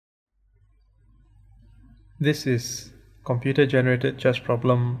This is computer generated chess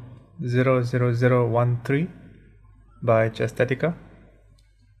problem 00013 by Chesthetica.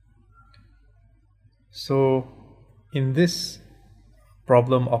 So in this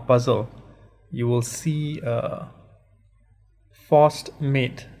problem or puzzle, you will see a forced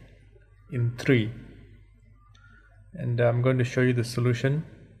mate in 3, and I'm going to show you the solution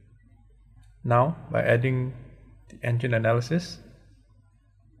now by adding the engine analysis.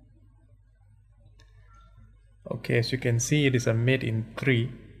 Okay, as you can see, it is a mate in 3.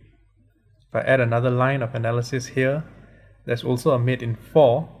 If I add another line of analysis here, there's also a mate in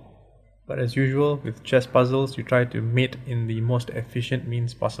 4, but as usual with chess puzzles, you try to mate in the most efficient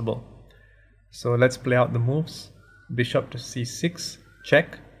means possible. So let's play out the moves. Bishop to c6,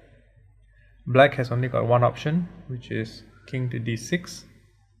 check. Black has only got one option, which is king to d6.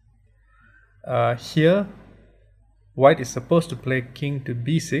 Here, white is supposed to play king to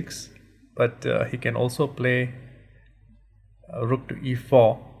b6, but he can also play rook to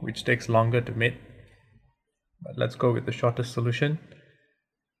e4, which takes longer to mate. But let's go with the shortest solution.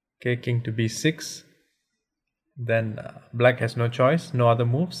 Okay, king to b6. Then black has no choice, no other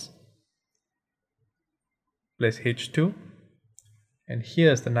moves. Plays h2. And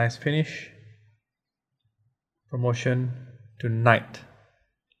here's the nice finish. Promotion to knight.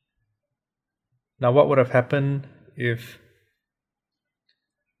 Now what would have happened if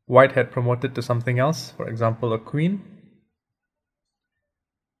white had promoted to something else, for example a queen?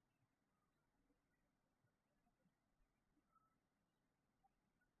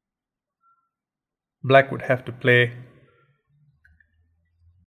 Black would have to play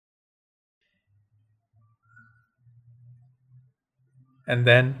and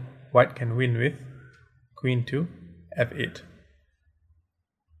then white can win with queen to f8.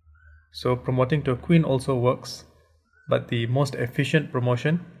 So promoting to a queen also works, but the most efficient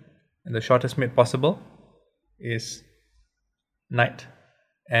promotion and the shortest mate possible is knight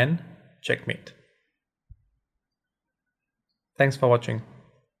and checkmate. Thanks for watching.